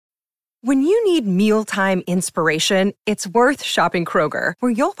When you need mealtime inspiration, it's worth shopping Kroger,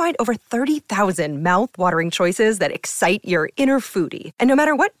 where you'll find over 30,000 mouth-watering choices that excite your inner foodie. And no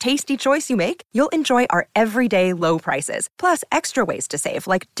matter what tasty choice you make, you'll enjoy our everyday low prices, plus extra ways to save,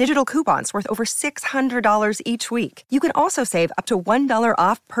 like digital coupons worth over $600 each week. You can also save up to $1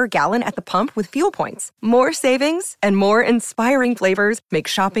 off per gallon at the pump with fuel points. More savings and more inspiring flavors make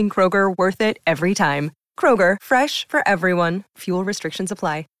shopping Kroger worth it every time. Kroger, fresh for everyone. Fuel restrictions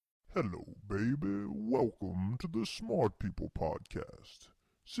apply. Hello, baby. Welcome to the Smart People Podcast.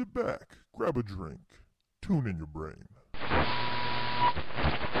 Sit back, grab a drink, tune in your brain.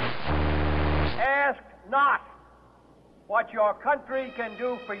 Ask not what your country can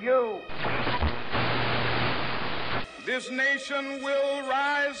do for you. This nation will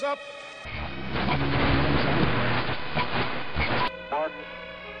rise up. One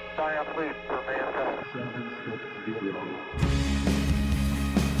giant leap for mankind. 760.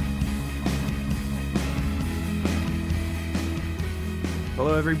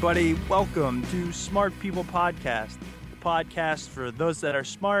 Hello, everybody. Welcome to Smart People Podcast, the podcast for those that are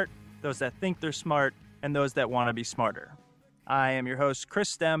smart, those that think they're smart, and those that want to be smarter. I am your host, Chris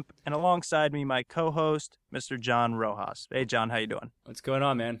Stemp, and alongside me, my co-host, Mr. John Rojas. Hey, John, how you doing? What's going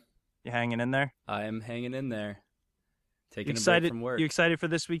on, man? You hanging in there? I am hanging in there. Taking a break from work. You excited for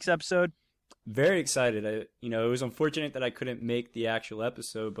this week's episode? Very excited. It was unfortunate that I couldn't make the actual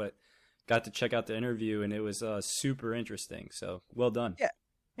episode, but got to check out the interview, and it was super interesting. So, well done.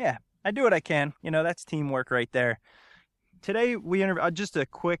 Yeah. I do what I can. That's teamwork right there. Today, we interview just a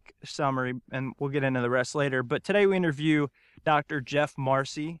quick summary, and we'll get into the rest later. But today, we interview Dr. Geoff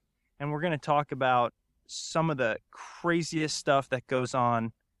Marcy, and we're going to talk about some of the craziest stuff that goes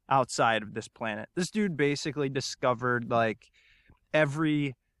on outside of this planet. This dude basically discovered,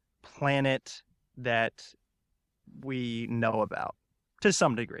 every planet that we know about, to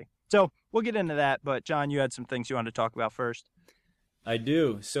some degree. So we'll get into that, but John, you had some things you wanted to talk about first. I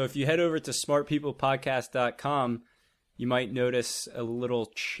do. So if you head over to smartpeoplepodcast.com, you might notice a little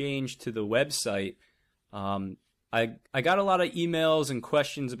change to the website. I got a lot of emails and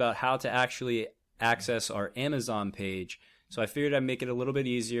questions about how to actually access our Amazon page. So I figured I'd make it a little bit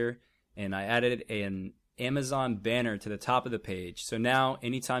easier, and I added an Amazon banner to the top of the page. So now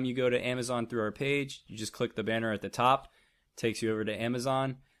anytime you go to Amazon through our page, you just click the banner at the top, takes you over to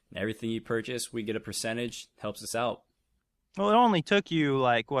Amazon, and everything you purchase, we get a percentage, helps us out. Well, it only took you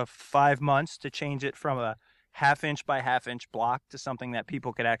 5 months to change it from a half-inch by half-inch block to something that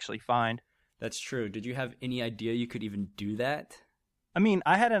people could actually find. That's true. Did you have any idea you could even do that? I mean,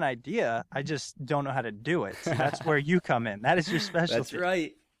 I had an idea. I just don't know how to do it. So that's where you come in. That is your specialty. That's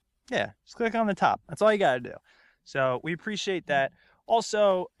right. Yeah, just click on the top. That's all you got to do. So we appreciate that.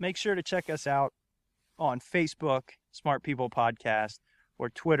 Also, make sure to check us out on Facebook, Smart People Podcast, or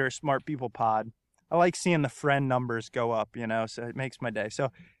Twitter, Smart People Pod. I like seeing the friend numbers go up, so it makes my day.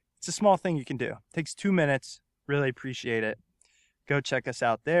 So it's a small thing you can do. It takes 2 minutes. Really appreciate it. Go check us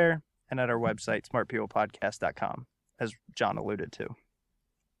out there and at our website, smartpeoplepodcast.com, as John alluded to.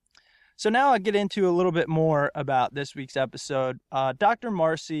 So now I'll get into a little bit more about this week's episode. Dr.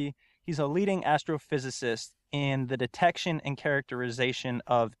 Marcy, he's a leading astrophysicist in the detection and characterization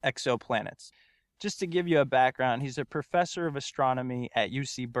of exoplanets. Just to give you a background, he's a professor of astronomy at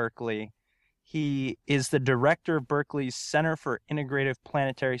UC Berkeley. He is the director of Berkeley's Center for Integrative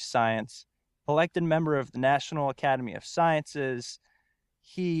Planetary Science, elected member of the National Academy of Sciences.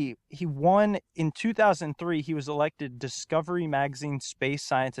 He won in 2003. He was elected Discovery Magazine Space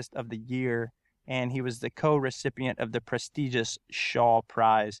Scientist of the Year, and he was the co-recipient of the prestigious Shaw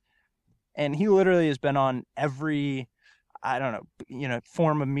Prize. And he literally has been on every,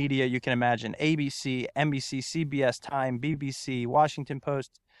 form of media you can imagine: ABC, NBC, CBS, Time, BBC, Washington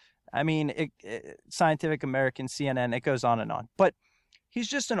Post. I mean, Scientific American, CNN, it goes on and on. But he's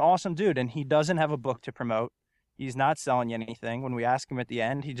just an awesome dude, and he doesn't have a book to promote. He's not selling you anything. When we asked him at the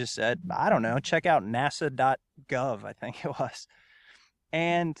end, he just said, I don't know, check out nasa.gov, I think it was.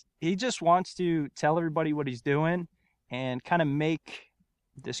 And he just wants to tell everybody what he's doing and kind of make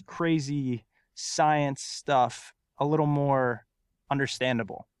this crazy science stuff a little more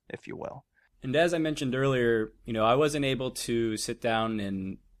understandable, if you will. And as I mentioned earlier, I wasn't able to sit down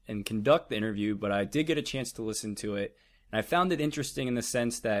and conduct the interview, but I did get a chance to listen to it. And I found it interesting in the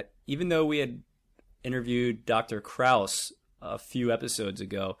sense that even though we had interviewed Dr. Krauss a few episodes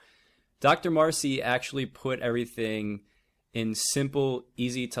ago, Dr. Marcy actually put everything in simple,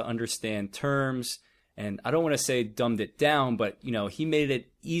 easy to understand terms. And I don't want to say dumbed it down, but, he made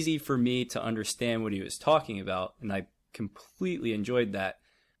it easy for me to understand what he was talking about. And I completely enjoyed that.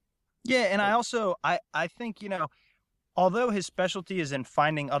 Yeah. And I also, I think, although his specialty is in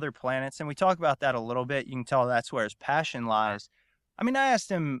finding other planets, and we talk about that a little bit, you can tell that's where his passion lies. I mean, I asked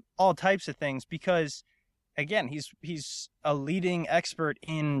him all types of things because, again, he's a leading expert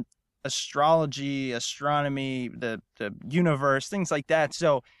in astrology, astronomy, the universe, things like that.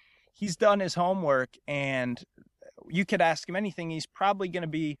 So he's done his homework, and you could ask him anything. He's probably going to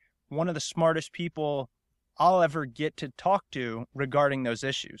be one of the smartest people I'll ever get to talk to regarding those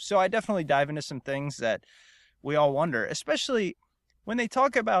issues. So I definitely dive into some things that we all wonder, especially when they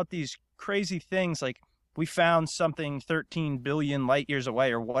talk about these crazy things like we found something 13 billion light years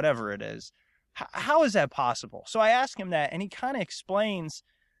away or whatever it is. How is that possible? So I ask him that, and he kind of explains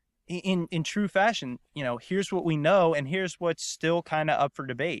in true fashion, here's what we know and here's what's still kind of up for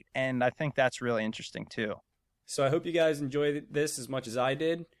debate. And I think that's really interesting too. So I hope you guys enjoyed this as much as I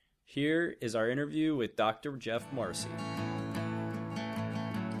did. Here is our interview with Dr. Geoff Marcy.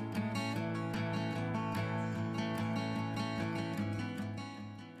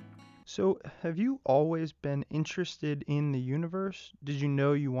 So, have you always been interested in the universe? Did you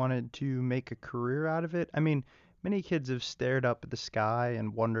know you wanted to make a career out of it? I mean, many kids have stared up at the sky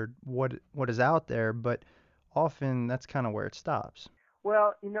and wondered what is out there, but often that's kind of where it stops.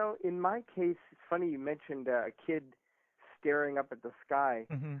 Well, in my case, it's funny you mentioned a kid staring up at the sky.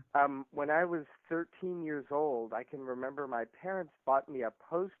 When I was 13 years old, I can remember my parents bought me a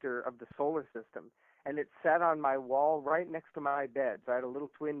poster of the solar system, and it sat on my wall right next to my bed. So I had a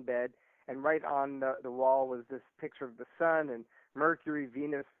little twin bed, and right on the wall was this picture of the sun and Mercury,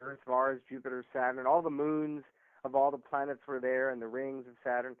 Venus, Earth, Mars, Jupiter, Saturn. All the moons of all the planets were there, and the rings of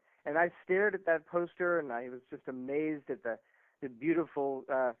Saturn. And I stared at that poster, and I was just amazed at the beautiful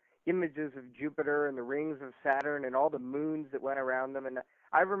images of Jupiter and the rings of Saturn and all the moons that went around them. And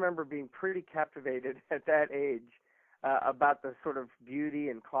I remember being pretty captivated at that age about the sort of beauty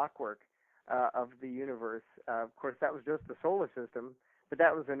and clockwork of the universe. Of course, that was just the solar system, but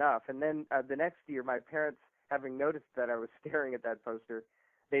that was enough. And then the next year, my parents, having noticed that I was staring at that poster,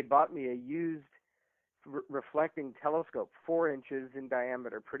 they bought me a used reflecting telescope, 4 inches in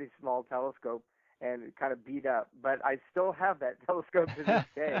diameter, pretty small telescope, and it kind of beat up. But I still have that telescope to this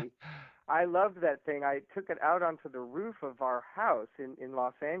day. I loved that thing. I took it out onto the roof of our house in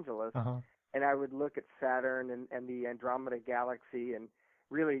Los Angeles, and I would look at Saturn and the Andromeda Galaxy, and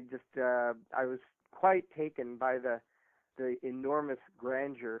really just I was quite taken by the enormous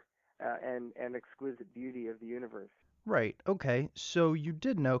grandeur and exquisite beauty of the universe. Right. Okay. So you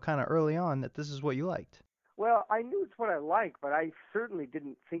did know kind of early on that this is what you liked. Well, I knew it's what I like, but I certainly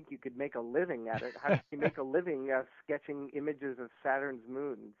didn't think you could make a living at it. How do you make a living sketching images of Saturn's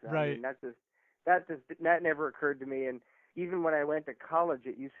moons? I mean, that never occurred to me. And even when I went to college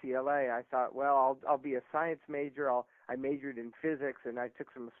at UCLA, I thought, well, I'll be a science major. I majored in physics, and I took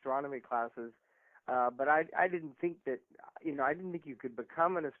some astronomy classes. But I didn't think that, I didn't think you could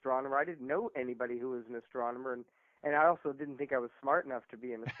become an astronomer. I didn't know anybody who was an astronomer, and I also didn't think I was smart enough to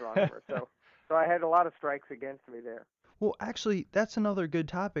be an astronomer. So I had a lot of strikes against me there. Well, actually, that's another good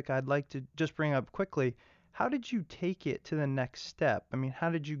topic I'd like to just bring up quickly. How did you take it to the next step? I mean, how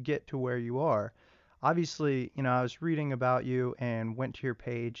did you get to where you are? Obviously, I was reading about you and went to your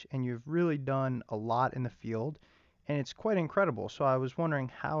page, and you've really done a lot in the field, and it's quite incredible. So I was wondering,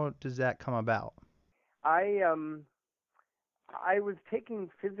 how does that come about? I was taking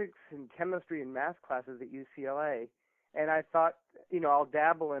physics and chemistry and math classes at UCLA, and I thought, I'll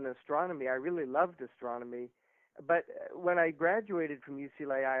dabble in astronomy. I really loved astronomy. But when I graduated from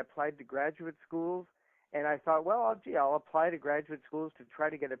UCLA, I applied to graduate schools, and I thought, well, I'll apply to graduate schools to try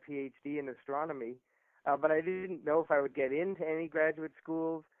to get a PhD in astronomy. But I didn't know if I would get into any graduate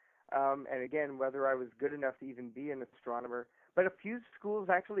schools, and again, whether I was good enough to even be an astronomer. But a few schools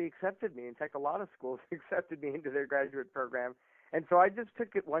actually accepted me. In fact, a lot of schools accepted me into their graduate program. And so I just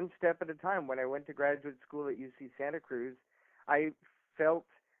took it one step at a time. When I went to graduate school at UC Santa Cruz, I felt,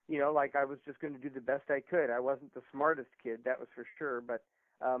 like I was just going to do the best I could. I wasn't the smartest kid, that was for sure. But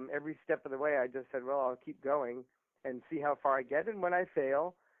every step of the way, I just said, well, I'll keep going and see how far I get. And when I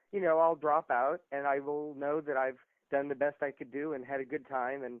fail, I'll drop out, and I will know that I've done the best I could do and had a good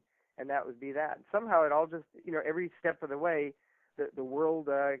time, and that would be that. Somehow it all just, every step of the way, the world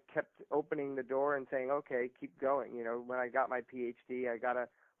kept opening the door and saying, okay, keep going. When I got my PhD, I got a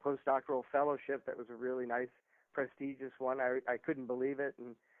postdoctoral fellowship that was a really nice, prestigious one. I couldn't believe it.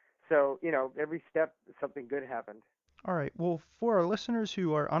 And so, every step, something good happened. All right. Well, for our listeners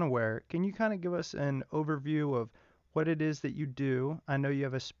who are unaware, can you kind of give us an overview of what it is that you do? I know you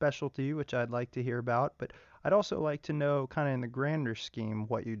have a specialty, which I'd like to hear about, but I'd also like to know kind of in the grander scheme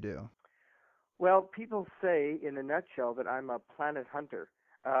what you do. Well, people say in a nutshell that I'm a planet hunter.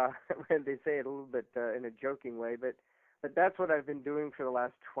 And they say it a little bit in a joking way, but but that's what I've been doing for the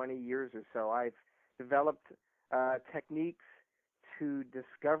last 20 years or so. I've developed techniques to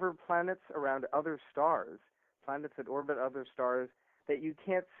discover planets around other stars, planets that orbit other stars that you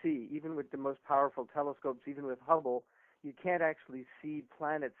can't see, even with the most powerful telescopes, even with Hubble. You can't actually see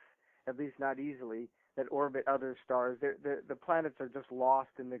planets, at least not easily, that orbit other stars. The planets are just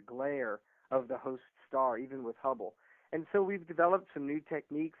lost in the glare of the host star, even with Hubble. And so we've developed some new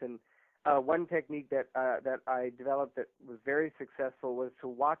techniques, and one technique that I developed that was very successful was to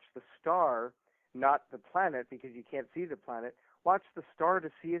watch the star, not the planet, because you can't see the planet. Watch the star to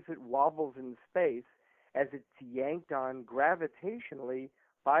see if it wobbles in space as it's yanked on gravitationally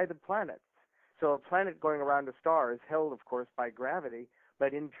by the planets. So a planet going around a star is held, of course, by gravity,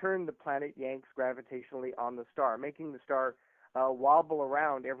 but in turn the planet yanks gravitationally on the star, making the star wobble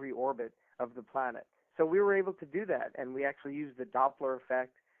around every orbit of the planet. So we were able to do that, and we actually used the Doppler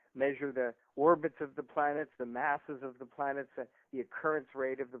effect, measure the orbits of the planets, the masses of the planets, the occurrence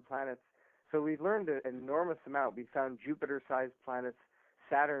rate of the planets. So we learned an enormous amount. We found Jupiter-sized planets,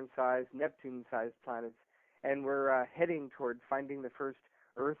 Saturn-sized, Neptune-sized planets, and we're heading toward finding the first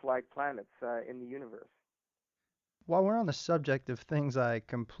Earth-like planets in the universe. While we're on the subject of things I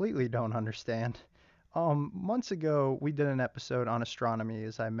completely don't understand, months ago we did an episode on astronomy,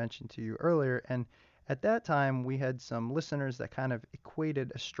 as I mentioned to you earlier, and at that time we had some listeners that kind of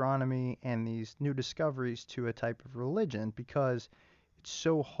equated astronomy and these new discoveries to a type of religion because it's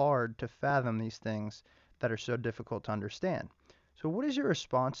so hard to fathom these things that are so difficult to understand. So what is your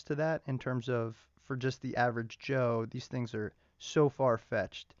response to that in terms of, for just the average Joe, these things are so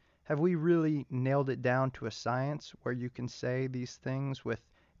far-fetched? Have we really nailed it down to a science where you can say these things with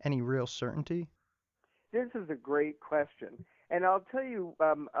any real certainty? This is a great question. And I'll tell you,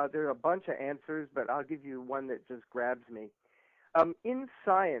 there are a bunch of answers, but I'll give you one that just grabs me. In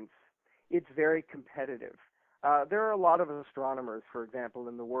science, it's very competitive. There are a lot of astronomers, for example,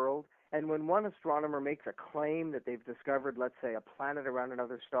 in the world, and when one astronomer makes a claim that they've discovered, let's say, a planet around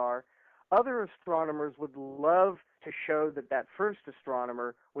another star, other astronomers would love to show that that first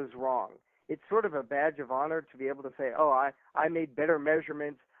astronomer was wrong. It's sort of a badge of honor to be able to say, oh, I made better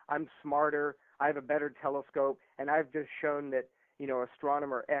measurements, I'm smarter, I have a better telescope, and I've just shown that,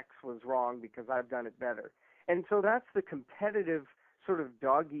 astronomer X was wrong because I've done it better. And so that's the competitive sort of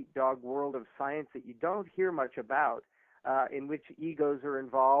dog-eat-dog world of science that you don't hear much about, in which egos are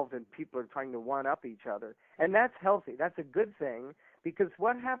involved and people are trying to one-up each other. And that's healthy. That's a good thing, because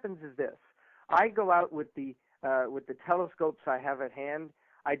what happens is this. I go out with the telescopes I have at hand,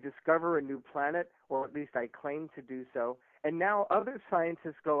 I discover a new planet, or at least I claim to do so, and now other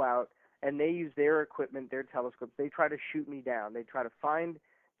scientists go out and they use their equipment, their telescopes. They try to shoot me down. They try to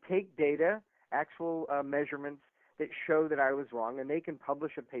take data, actual measurements that show that I was wrong, and they can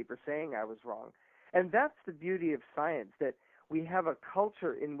publish a paper saying I was wrong. And that's the beauty of science, that we have a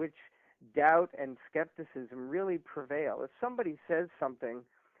culture in which doubt and skepticism really prevail. If somebody says something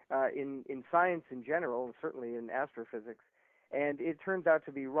in science in general, and certainly in astrophysics, and it turns out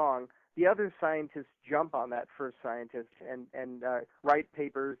to be wrong, the other scientists jump on that first scientist and write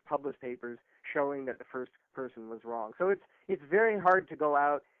papers, publish papers, showing that the first person was wrong. So it's very hard to go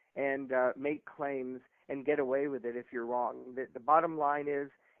out and make claims and get away with it if you're wrong. The bottom line is,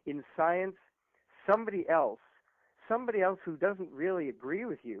 in science, somebody else who doesn't really agree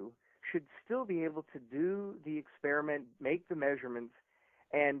with you should still be able to do the experiment, make the measurements,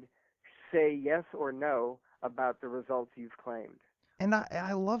 and say yes or no about the results you've claimed. And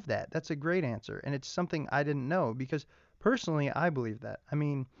I love that. That's a great answer. And it's something I didn't know because personally I believe that. I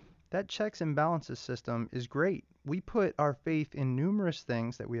mean, that checks and balances system is great. We put our faith in numerous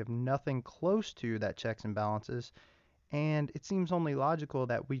things that we have nothing close to that checks and balances. And it seems only logical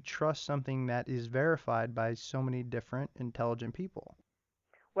that we trust something that is verified by so many different intelligent people.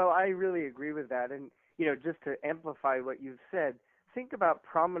 Well, I really agree with that. And, just to amplify what you've said, think about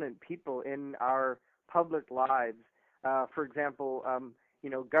prominent people in our public lives. For example,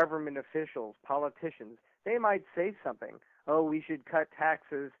 government officials, politicians. They might say something. Oh, we should cut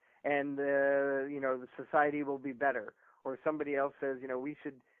taxes and, the society will be better. Or somebody else says, we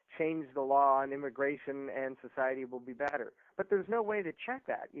should change the law on immigration and society will be better. But there's no way to check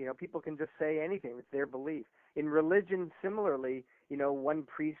that. People can just say anything. It's their belief. In religion, similarly, one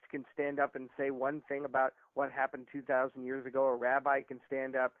priest can stand up and say one thing about what happened 2,000 years ago. A rabbi can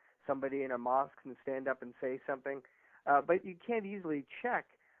stand up. Somebody in a mosque can stand up and say something. But you can't easily check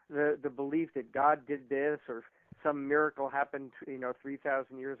the belief that God did this or some miracle happened,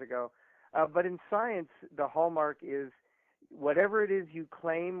 3,000 years ago. But in science, the hallmark is whatever it is you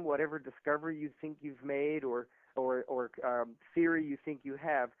claim, whatever discovery you think you've made or theory you think you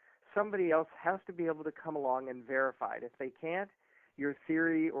have, somebody else has to be able to come along and verify it. If they can't, your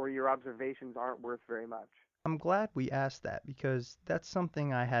theory or your observations aren't worth very much. I'm glad we asked that because that's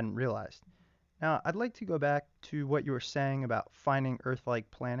something I hadn't realized. Now, I'd like to go back to what you were saying about finding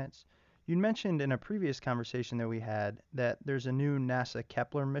Earth-like planets. You mentioned in a previous conversation that we had that there's a new NASA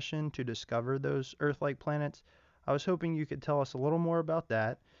Kepler mission to discover those Earth-like planets. I was hoping you could tell us a little more about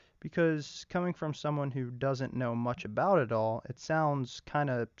that because coming from someone who doesn't know much about it all, it sounds kind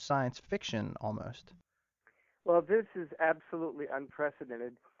of science fiction almost. Well, this is absolutely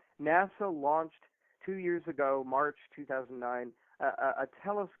unprecedented. NASA launched 2 years ago, March 2009, a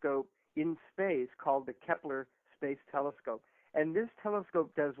telescope in space called the Kepler Space Telescope. And this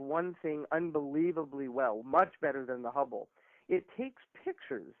telescope does one thing unbelievably well, much better than the Hubble. It takes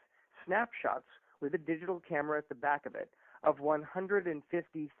pictures, snapshots, with a digital camera at the back of it, of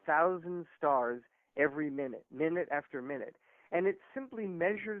 150,000 stars every minute, minute after minute. And it simply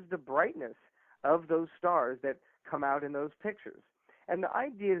measures the brightness of those stars that come out in those pictures. And the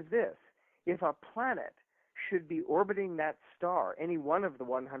idea is this: if a planet should be orbiting that star, any one of the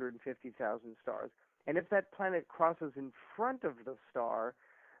 150,000 stars, and if that planet crosses in front of the star,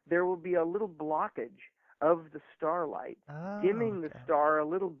 there will be a little blockage of the starlight, dimming the star a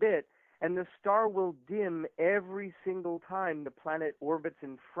little bit, and the star will dim every single time the planet orbits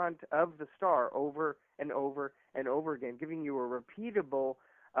in front of the star over and over and over again, giving you a repeatable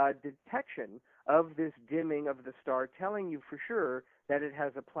detection of this dimming of the star, telling you for sure that it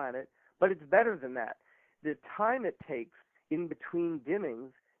has a planet. But it's better than that. The time it takes in between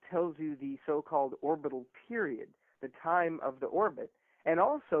dimmings tells you the so-called orbital period, the time of the orbit, and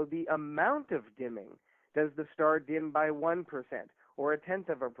also the amount of dimming. Does the star dim by 1%, or 1/10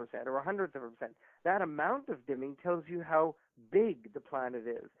 of a percent, or 100th of a percent? That amount of dimming tells you how big the planet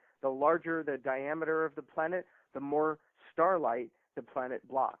is. The larger the diameter of the planet, the more starlight the planet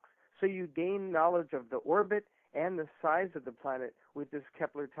blocks. So you gain knowledge of the orbit and the size of the planet with this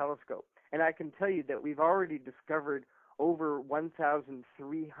Kepler telescope. And I can tell you that we've already discovered over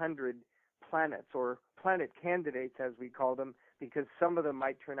 1,300 planets, or planet candidates as we call them, because some of them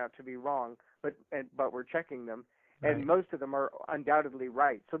might turn out to be wrong, but we're checking them. Right. And most of them are undoubtedly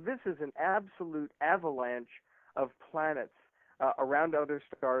right. So this is an absolute avalanche of planets around other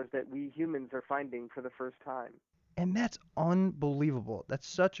stars that we humans are finding for the first time. And that's unbelievable. That's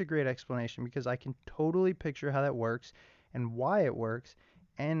such a great explanation because I can totally picture how that works and why it works.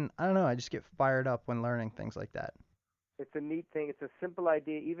 And I don't know, I just get fired up when learning things like that. It's a neat thing. It's a simple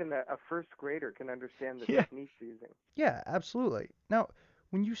idea. Even a first grader can understand the Yeah. techniques you're using. Yeah, absolutely. Now,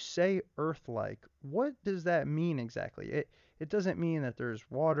 when you say Earth-like, what does that mean exactly? It doesn't mean that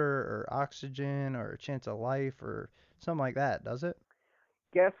there's water or oxygen or a chance of life or something like that, does it?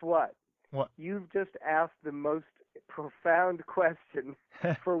 Guess what? What? You've just asked the most profound question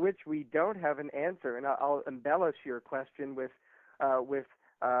for which we don't have an answer, and I'll embellish your question with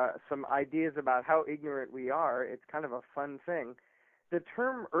some ideas about how ignorant we are. It's kind of a fun thing. The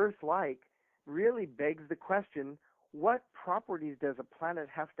term Earth-like really begs the question: what properties does a planet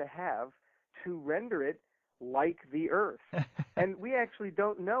have to render it like the Earth? And we actually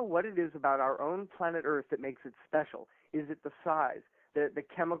don't know what it is about our own planet Earth that makes it special. Is it the size, the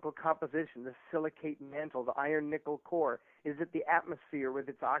chemical composition, the silicate mantle, the iron-nickel core? Is it the atmosphere with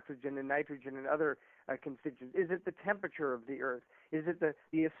its oxygen and nitrogen and other constituents? Is it the temperature of the Earth? Is it the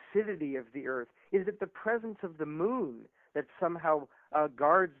acidity of the Earth? Is it the presence of the moon that somehow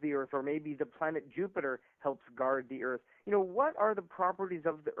guards the Earth, or maybe the planet Jupiter helps guard the Earth? You know, what are the properties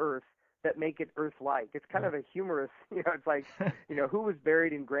of the Earth that make it Earth-like? It's kind of a humorous, it's like, who was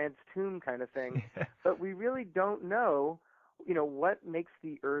buried in Grant's tomb kind of thing. But we really don't know, what makes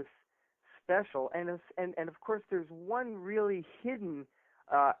the Earth special. And of course, there's one really hidden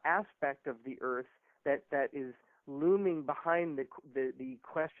aspect of the Earth that is looming behind the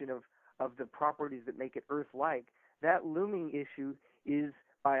question of the properties that make it Earth-like. That looming issue is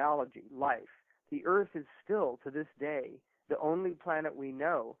biology, life. The Earth is still, to this day, the only planet we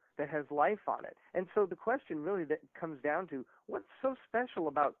know that has life on it. And so the question really that comes down to, what's so special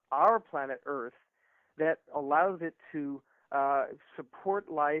about our planet Earth that allows it to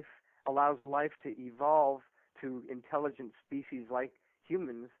support life, allows life to evolve to intelligent species like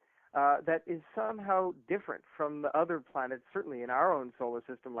humans, that is somehow different from the other planets, certainly in our own solar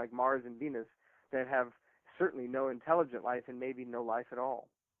system, like Mars and Venus, that have certainly no intelligent life and maybe no life at all.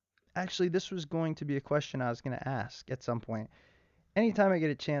 Actually, this was going to be a question I was going to ask at some point. Anytime I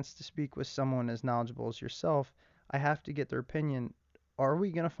get a chance to speak with someone as knowledgeable as yourself, I have to get their opinion. Are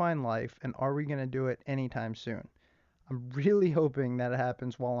we going to find life, and are we going to do it anytime soon? I'm really hoping that it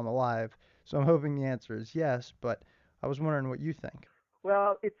happens while I'm alive, so I'm hoping the answer is yes, but I was wondering what you think.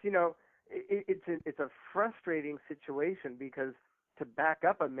 Well, it's a frustrating situation because, to back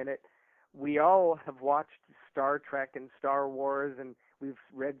up a minute, we all have watched Star Trek and Star Wars, and we've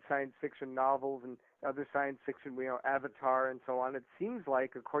read science fiction novels and other science fiction, Avatar and so on. It seems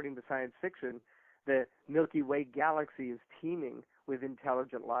like, according to science fiction, the Milky Way galaxy is teeming with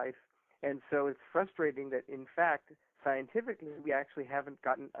intelligent life. And so it's frustrating that, in fact, scientifically, we actually haven't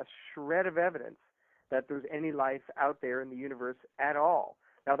gotten a shred of evidence that there's any life out there in the universe at all.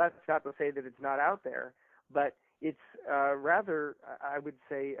 Now, that's not to say that it's not out there, but it's rather, I would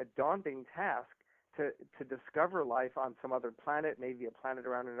say, a daunting task to discover life on some other planet, maybe a planet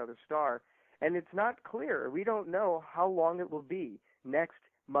around another star. And it's not clear. We don't know how long it will be, next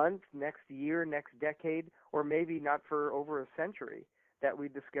month, next year, next decade, or maybe not for over a century, that we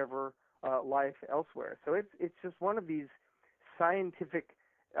discover life elsewhere. So it's just one of these scientific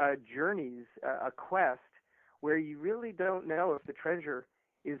journeys, a quest, where you really don't know if the treasure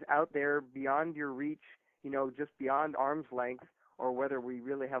is out there beyond your reach, just beyond arm's length, or whether we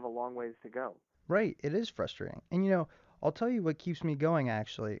really have a long ways to go. Right, it is frustrating. And I'll tell you what keeps me going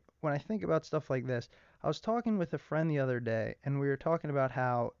actually. When I think about stuff like this, I was talking with a friend the other day, and we were talking about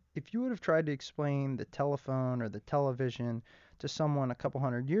how if you would have tried to explain the telephone or the television to someone a couple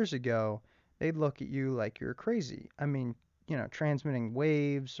hundred years ago, they'd look at you like you're crazy. I mean, transmitting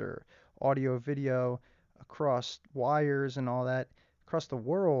waves or audio, video across wires and all that across the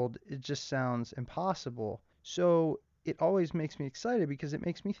world, it just sounds impossible. So it always makes me excited because it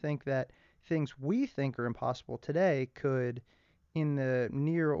makes me think that things we think are impossible today could, in the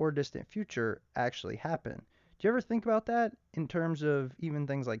near or distant future, actually happen. Do you ever think about that in terms of even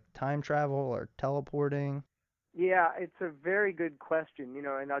things like time travel or teleporting? Yeah, it's a very good question,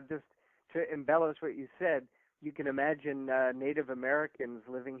 and I'll just, to embellish what you said, you can imagine Native Americans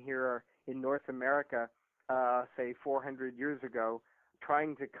living here in North America, say 400 years ago,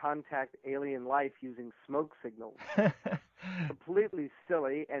 trying to contact alien life using smoke signals. Completely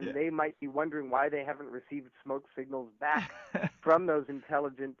silly, and they might be wondering why they haven't received smoke signals back from those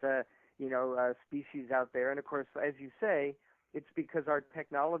intelligent, species out there. And of course, as you say, it's because our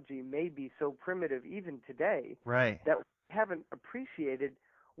technology may be so primitive even today, right, that we haven't appreciated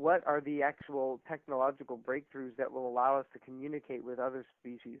what are the actual technological breakthroughs that will allow us to communicate with other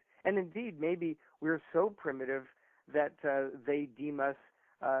species. And indeed, maybe we're so primitive that they deem us,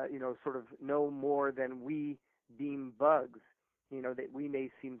 sort of no more than we deem bugs. That we may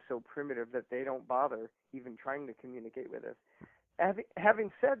seem so primitive that they don't bother even trying to communicate with us.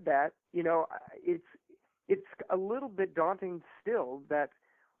 Having said that, it's a little bit daunting still that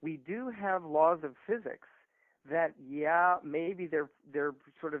we do have laws of physics that, maybe they're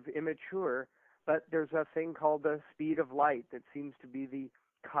sort of immature, but there's a thing called the speed of light that seems to be the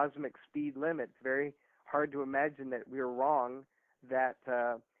cosmic speed limit. It's very hard to imagine that we're wrong, that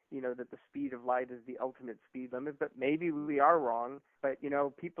that the speed of light is the ultimate speed limit, but maybe we are wrong. But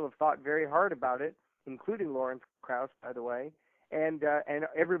people have thought very hard about it, including Lawrence Krauss, by the way, and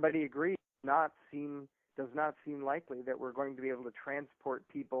everybody agrees does not seem likely that we're going to be able to transport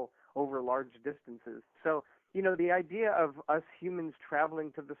people over large distances. So the idea of us humans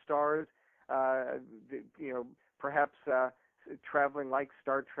traveling to the stars, perhaps traveling like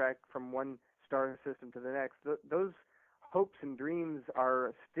Star Trek from one star system to the next, those hopes and dreams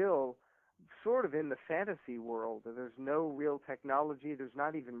are still sort of in the fantasy world. There's no real technology. There's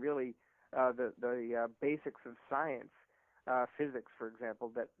not even really the basics of science, physics, for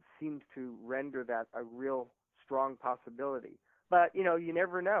example, that seems to render that a real strong possibility. But you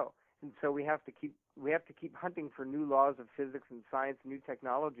never know, and so we have to keep hunting for new laws of physics and science, new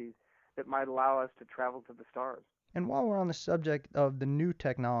technologies that might allow us to travel to the stars. And while we're on the subject of the new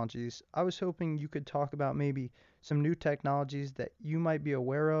technologies, I was hoping you could talk about maybe some new technologies that you might be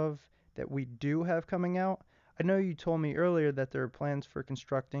aware of that we do have coming out. I know you told me earlier that there are plans for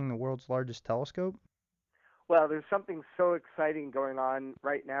constructing the world's largest telescope. Well, there's something so exciting going on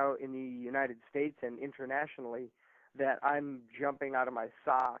right now in the United States and internationally that I'm jumping out of my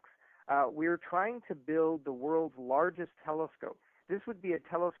socks. We're trying to build the world's largest telescope. This would be a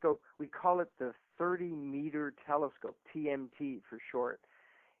telescope, we call it the 30-meter telescope, TMT for short.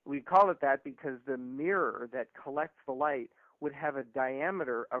 We call it that because the mirror that collects the light would have a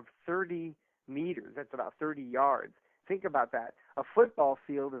diameter of 30 meters. That's about 30 yards. Think about that. A football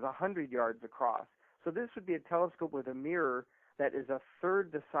field is 100 yards across. So this would be a telescope with a mirror that is a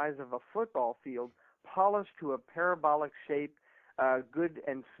third the size of a football field, polished to a parabolic shape, good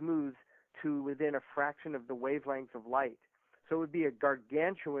and smooth to within a fraction of the wavelength of light. So it would be a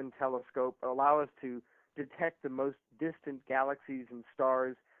gargantuan telescope, allow us to detect the most distant galaxies and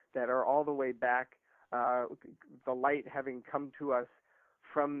stars that are all the way back, the light having come to us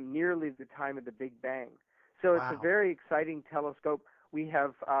from nearly the time of the Big Bang. So it's a very exciting telescope. We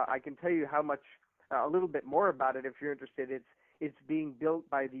have, I can tell you how much, a little bit more about it if you're interested. It's being built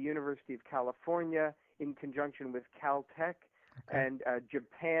by the University of California in conjunction with Caltech and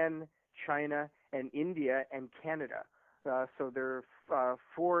Japan, China, and India, and Canada. So there are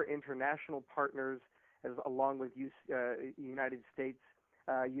 4 international partners along with United States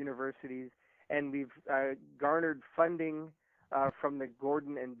universities. And we've garnered funding from the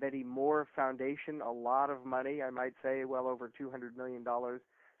Gordon and Betty Moore Foundation, a lot of money, I might say, well over $200 million.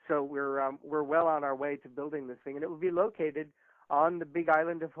 So we're well on our way to building this thing, and it will be located on the big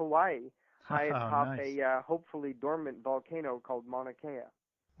island of Hawaii, high atop a hopefully dormant volcano called Mauna Kea.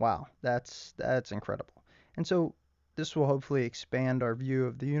 Wow, that's incredible. And so this will hopefully expand our view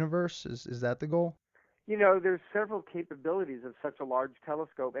of the universe. Is that the goal? You know, there's several capabilities of such a large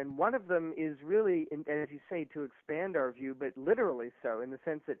telescope, and one of them is really, as you say, to expand our view, but literally so, in the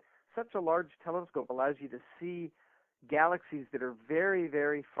sense that such a large telescope allows you to see galaxies that are very,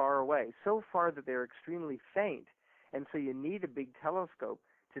 very far away, so far that they're extremely faint, and so you need a big telescope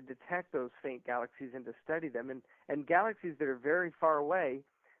to detect those faint galaxies and to study them. And galaxies that are very far away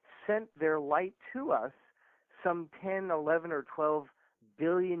sent their light to us some 10, 11, or 12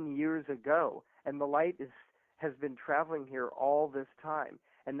 billion years ago. And the light has been traveling here all this time.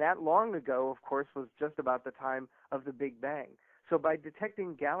 And that long ago, of course, was just about the time of the Big Bang. So by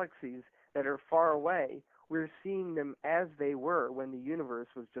detecting galaxies that are far away, we're seeing them as they were when the universe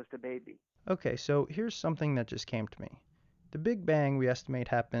was just a baby. Okay, so here's something that just came to me. The Big Bang, we estimate,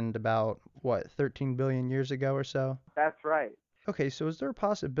 happened about, 13 billion years ago or so? That's right. Okay, so is there a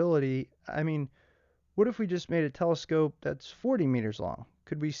possibility, what if we just made a telescope that's 40 meters long?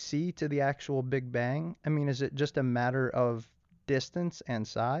 Could we see to the actual Big Bang? Is it just a matter of distance and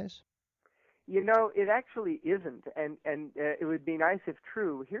size? You know, it actually isn't, and it would be nice if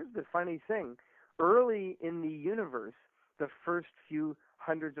true. Here's the funny thing. Early in the universe, the first few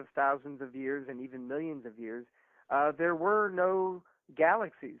hundreds of thousands of years and even millions of years, there were no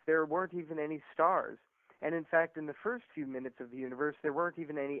galaxies. There weren't even any stars. And in fact, in the first few minutes of the universe, there weren't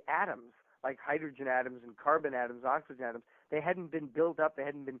even any atoms, like hydrogen atoms and carbon atoms, oxygen atoms. They hadn't been built up. They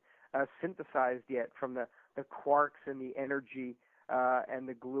hadn't been synthesized yet from the quarks and the energy and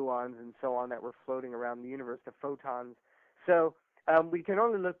the gluons and so on that were floating around the universe, the photons. So we can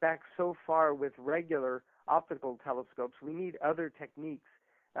only look back so far with regular optical telescopes. We need other techniques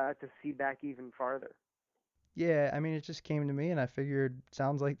to see back even farther. Yeah, it just came to me, and I figured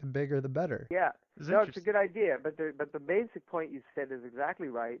sounds like the bigger the better. Yeah, no, it's a good idea. But the basic point you said is exactly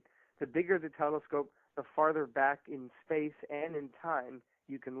right. The bigger the telescope, the farther back in space and in time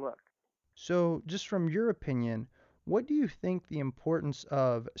you can look. So, just from your opinion, what do you think the importance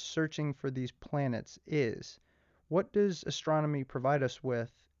of searching for these planets is? What does astronomy provide us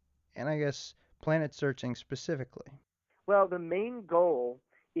with, and I guess planet searching specifically? Well, the main goal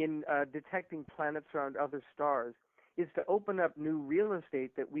in detecting planets around other stars is to open up new real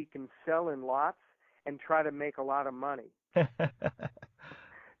estate that we can sell in lots and try to make a lot of money.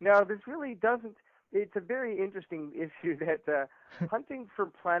 No, this really doesn't. It's a very interesting issue that hunting for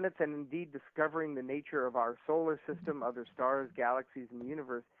planets and indeed discovering the nature of our solar system, other stars, galaxies, and the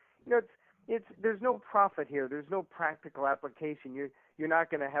universe. You know, there's no profit here. There's no practical application. You're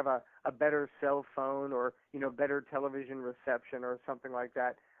not going to have a better cell phone or better television reception or something like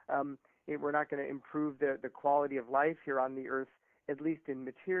that. We're not going to improve the quality of life here on the Earth, at least in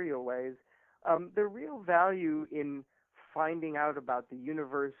material ways. The real value in finding out about the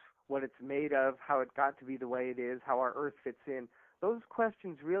universe, what it's made of, how it got to be the way it is, how our Earth fits in, those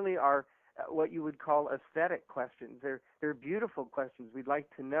questions really are what you would call aesthetic questions. They're beautiful questions. We'd like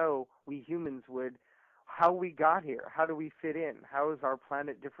to know, we humans would, how we got here. How do we fit in? How is our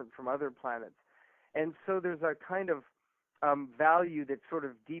planet different from other planets? And so there's a kind of value that's sort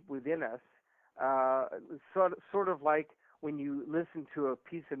of deep within us, sort of like when you listen to a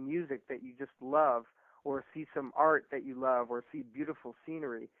piece of music that you just love, or see some art that you love, or see beautiful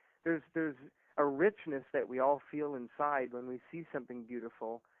scenery. There's a richness that we all feel inside when we see something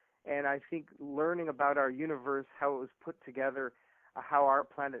beautiful. And I think learning about our universe, how it was put together, how our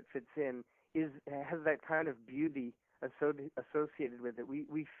planet fits in, has that kind of beauty associated with it.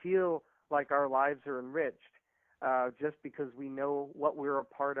 We feel like our lives are enriched just because we know what we're a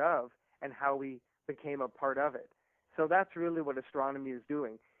part of and how we became a part of it. So that's really what astronomy is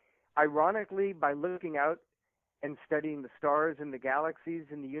doing. Ironically, by looking out and studying the stars and the galaxies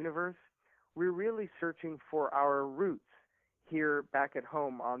in the universe, we're really searching for our roots here back at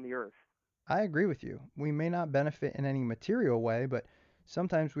home on the Earth. I agree with you. We may not benefit in any material way, but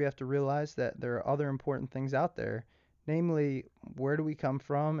sometimes we have to realize that there are other important things out there, namely, where do we come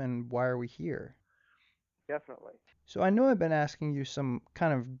from and why are we here? Definitely. So I know I've been asking you some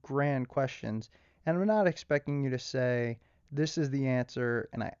kind of grand questions, and I'm not expecting you to say, this is the answer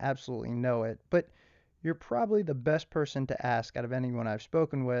and I absolutely know it, but you're probably the best person to ask out of anyone I've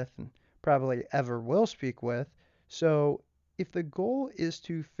spoken with and probably ever will speak with. So if the goal is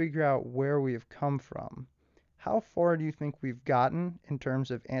to figure out where we have come from, how far do you think we've gotten in terms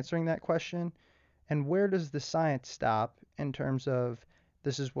of answering that question? And where does the science stop in terms of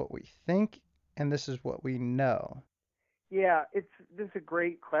this is what we think and this is what we know? Yeah, this is a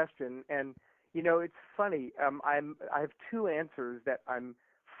great question, and it's funny. I have two answers that I'm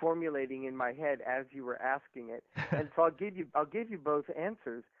formulating in my head as you were asking it, and so I'll give you both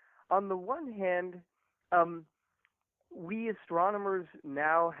answers. On the one hand, um, we astronomers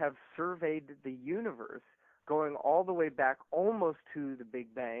now have surveyed the universe going all the way back almost to the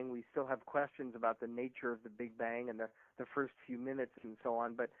Big Bang. We still have questions about the nature of the Big Bang and the first few minutes and so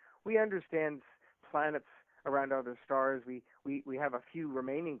on, but we understand planets around other stars. We have a few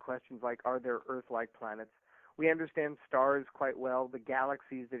remaining questions like, are there Earth-like planets? We understand stars quite well, the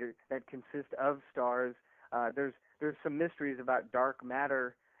galaxies that consist of stars. There's some mysteries about dark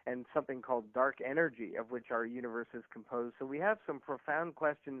matter and something called dark energy, of which our universe is composed. So we have some profound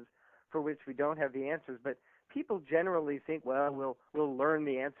questions for which we don't have the answers, but people generally think, well, we'll learn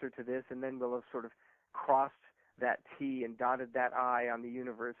the answer to this, and then we'll have sort of crossed that T and dotted that I on the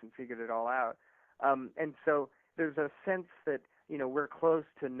universe and figured it all out. And so there's a sense that we're close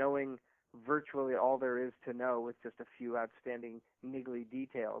to knowing virtually all there is to know with just a few outstanding niggly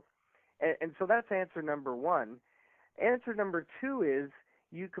details. And so that's answer number one. Answer number two is,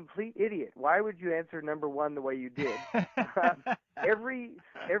 you complete idiot. Why would you answer number one the way you did? Every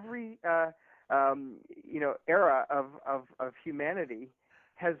era of humanity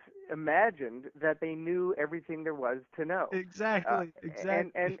has imagined that they knew everything there was to know. Exactly.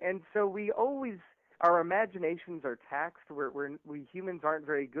 And so our imaginations are taxed. We humans aren't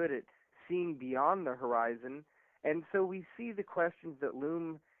very good at seeing beyond the horizon, and so we see the questions that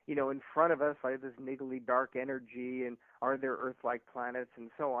loom in front of us, like this niggly dark energy, and are there Earth-like planets, and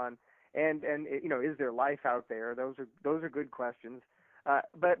so on, and is there life out there? Those are good questions,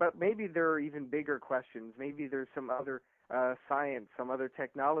 but maybe there are even bigger questions. Maybe there's some other science, some other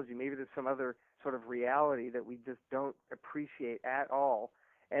technology. Maybe there's some other sort of reality that we just don't appreciate at all.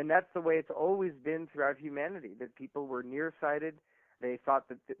 And that's the way it's always been throughout humanity. That people were nearsighted. They thought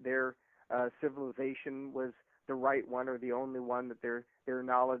that their civilization was the right one or the only one, that their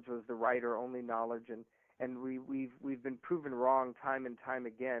knowledge was the right or only knowledge, and we've been proven wrong time and time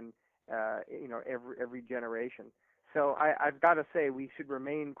again, every generation. So I've got to say, we should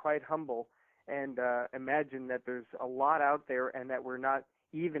remain quite humble and imagine that there's a lot out there and that we're not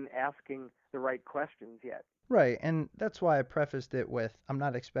even asking the right questions yet. Right, and that's why I prefaced it with, I'm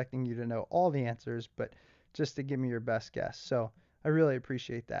not expecting you to know all the answers, but just to give me your best guess. So I really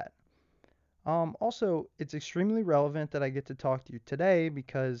appreciate that. Also, it's extremely relevant that I get to talk to you today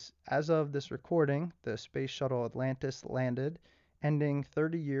because as of this recording, the Space Shuttle Atlantis landed, ending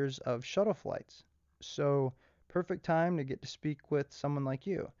 30 years of shuttle flights. So, perfect time to get to speak with someone like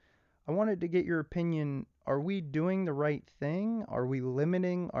you. I wanted to get your opinion. Are we doing the right thing? Are we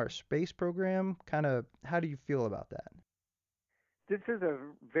limiting our space program? Kind of, how do you feel about that? This is a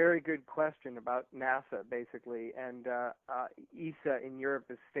very good question about NASA, basically, and ESA in Europe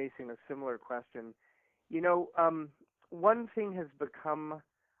is facing a similar question. One thing has become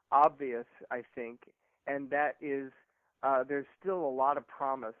obvious, I think, and that is there's still a lot of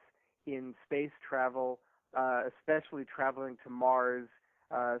promise in space travel, especially traveling to Mars,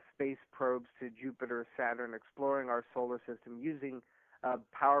 space probes to Jupiter, Saturn, exploring our solar system, using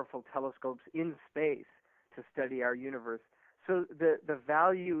powerful telescopes in space to study our universe. So the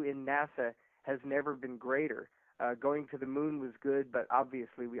value in NASA has never been greater. Going to the moon was good, but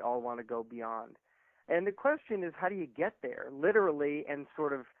obviously we all want to go beyond. And the question is, how do you get there, literally and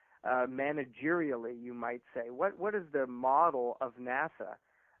sort of managerially, you might say? What is the model of NASA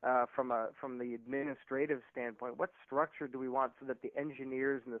from the administrative standpoint? What structure do we want so that the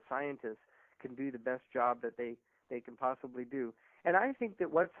engineers and the scientists can do the best job that they can possibly do? And I think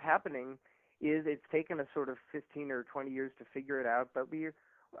that what's happening is it's taken us sort of 15 or 20 years to figure it out, but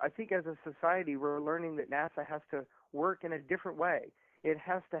I think as a society we're learning that NASA has to work in a different way. It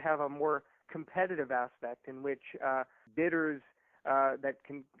has to have a more competitive aspect in which bidders that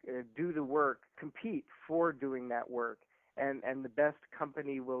can do the work compete for doing that work, and the best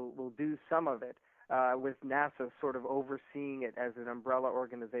company will do some of it, with NASA sort of overseeing it as an umbrella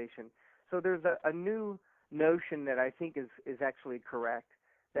organization. So there's a new notion that I think is actually correct,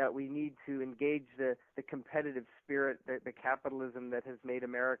 that we need to engage the competitive spirit, the capitalism that has made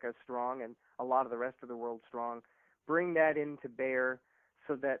America strong and a lot of the rest of the world strong, bring that into bear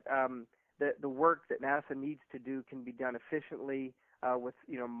so that the work that NASA needs to do can be done efficiently with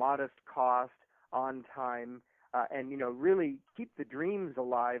modest cost, on time, and really keep the dreams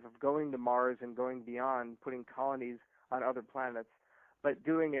alive of going to Mars and going beyond, putting colonies on other planets, but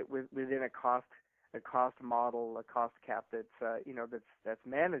doing it within a cost model, a cost cap that's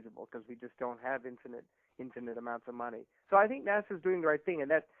manageable, because we just don't have infinite amounts of money. So I think NASA's doing the right thing,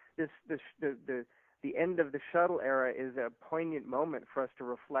 and that the end of the shuttle era is a poignant moment for us to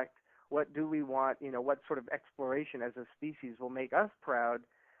reflect. What do we want? What sort of exploration as a species will make us proud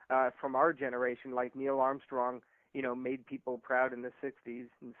from our generation, like Neil Armstrong, made people proud in the 60s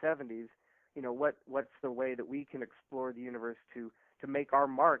and 70s. What's the way that we can explore the universe to make our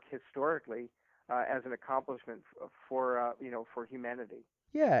mark historically as an accomplishment for humanity?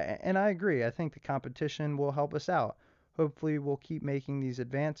 Yeah, and I agree. I think the competition will help us out. Hopefully, we'll keep making these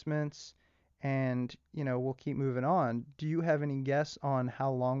advancements, and we'll keep moving on. Do you have any guess on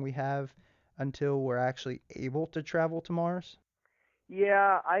how long we have until we're actually able to travel to Mars?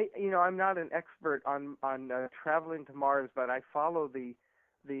 Yeah, I'm not an expert on traveling to Mars, but I follow the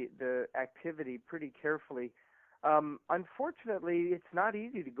activity pretty carefully. Unfortunately, it's not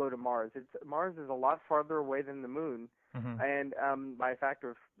easy to go to Mars. Mars is a lot farther away than the Moon, and by a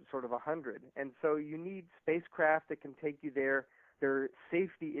factor of sort of 100. And so you need spacecraft that can take you there. There are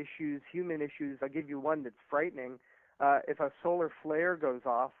safety issues, human issues. I'll give you one that's frightening. If a solar flare goes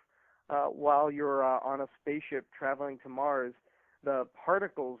off while you're on a spaceship traveling to Mars, the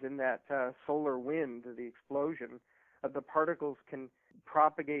particles in that solar wind, the explosion, the particles can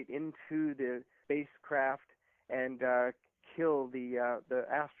propagate into the spacecraft and kill the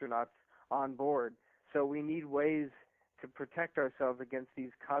astronauts on board. So we need ways to protect ourselves against these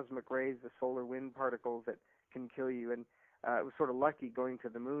cosmic rays, the solar wind particles that can kill you. And it was sort of lucky going to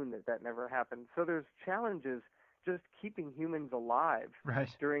the Moon that never happened. So there's challenges just keeping humans alive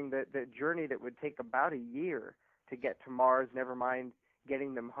during the journey that would take about a year to get to Mars, never mind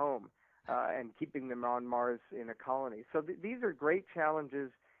getting them home and keeping them on Mars in a colony. So these are great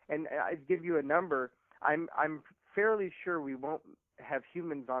challenges, and I'd give you a number. I'm fairly sure we won't have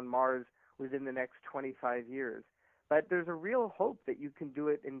humans on Mars within the next 25 years, but there's a real hope that you can do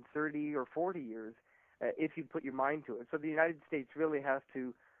it in 30 or 40 years if you put your mind to it. So the United States really has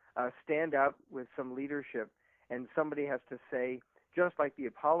to stand up with some leadership, and somebody has to say, just like the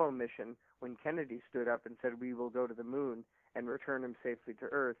Apollo mission, when Kennedy stood up and said, we will go to the Moon and return him safely to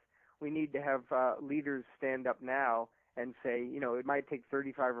Earth, we need to have leaders stand up now and say, it might take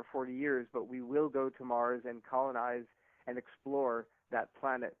 35 or 40 years, but we will go to Mars and colonize and explore that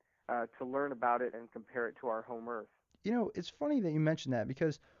planet to learn about it and compare it to our home Earth. It's funny that you mentioned that,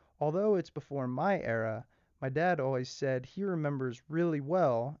 because although it's before my era, my dad always said he remembers really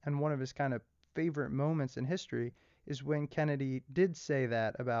well, and one of his kind of favorite moments in history is when Kennedy did say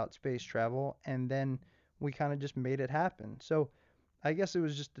that about space travel, and then we kind of just made it happen. So I guess it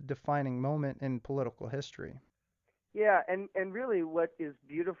was just a defining moment in political history. Yeah, and really what is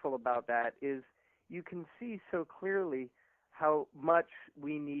beautiful about that is you can see so clearly how much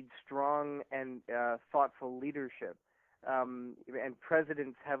we need strong and thoughtful leadership. And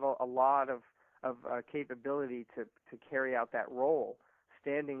presidents have a lot of capability to carry out that role,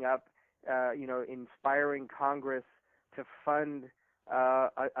 standing up, inspiring Congress to fund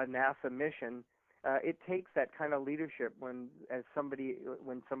a NASA mission. It takes that kind of leadership when somebody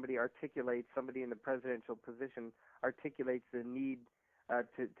articulates, somebody in the presidential position articulates the need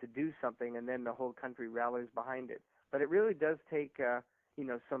to do something, and then the whole country rallies behind it. But it really does take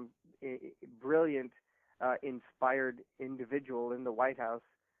some brilliant, inspired individual in the White House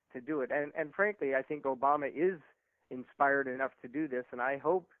to do it. And frankly, I think Obama is inspired enough to do this, and I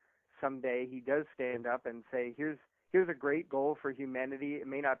hope someday he does stand up and say, here's a great goal for humanity. It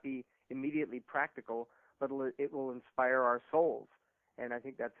may not be immediately practical, but it will inspire our souls. And I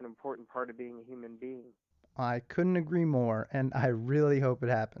think that's an important part of being a human being. I couldn't agree more, and I really hope it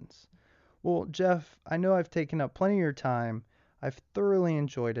happens. Well, Geoff, I know I've taken up plenty of your time. I've thoroughly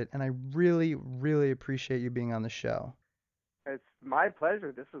enjoyed it, and I really, really appreciate you being on the show. It's my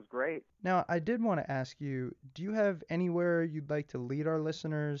pleasure. This was great. Now, I did want to ask you, do you have anywhere you'd like to lead our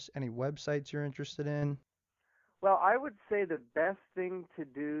listeners? Any websites you're interested in? Well, I would say the best thing to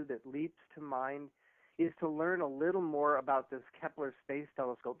do that leaps to mind is to learn a little more about this Kepler Space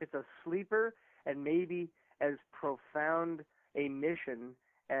Telescope. It's a sleeper and maybe as profound a mission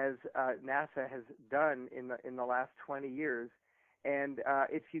as NASA has done in the last 20 years. And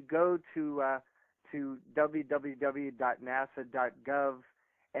if you go to www.nasa.gov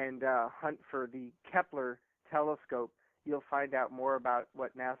and hunt for the Kepler telescope, you'll find out more about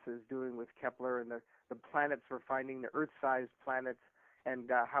what NASA is doing with Kepler and the planets we're finding, the Earth-sized planets, and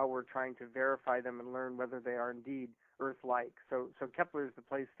how we're trying to verify them and learn whether they are indeed Earth-like. So Kepler is the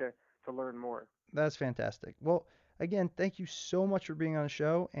place to learn more. That's fantastic. Well, again, thank you so much for being on the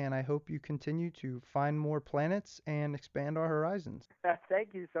show, and I hope you continue to find more planets and expand our horizons. Thank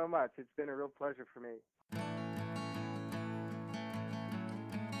you so much. It's been a real pleasure for me.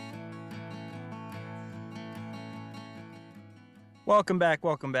 Welcome back,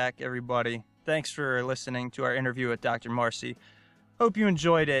 everybody. Thanks for listening to our interview with Dr. Marcy. Hope you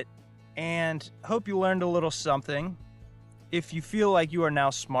enjoyed it, and hope you learned a little something. If you feel like you are now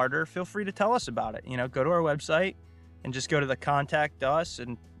smarter, feel free to tell us about it. Go to our website and just go to the Contact Us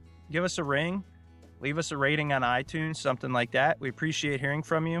and give us a ring. Leave us a rating on iTunes, something like that. We appreciate hearing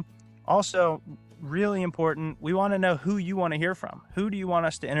from you. Also, really important, we want to know who you want to hear from. Who do you want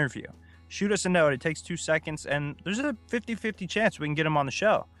us to interview? Shoot us a note. It takes 2 seconds, and there's a 50-50 chance we can get them on the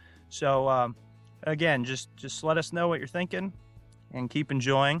show. So, again, just let us know what you're thinking and keep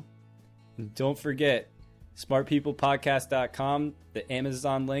enjoying. And don't forget, smartpeoplepodcast.com. The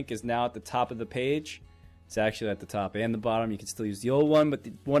Amazon link is now at the top of the page. It's actually at the top and the bottom. You can still use the old one, but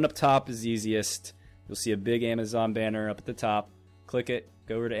the one up top is easiest. You'll see a big Amazon banner up at the top. Click it,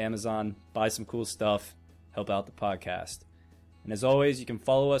 go over to Amazon, buy some cool stuff, help out the podcast. And as always, you can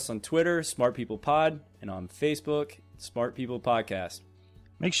follow us on Twitter, Smart People Pod, and on Facebook, Smart People Podcast.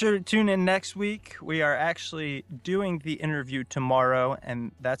 Make sure to tune in next week. We are actually doing the interview tomorrow,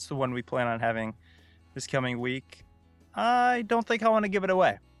 and that's the one we plan on having this coming week. I don't think I want to give it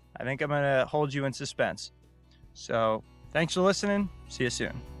away. I think I'm going to hold you in suspense. So, thanks for listening. See you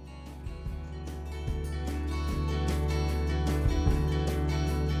soon.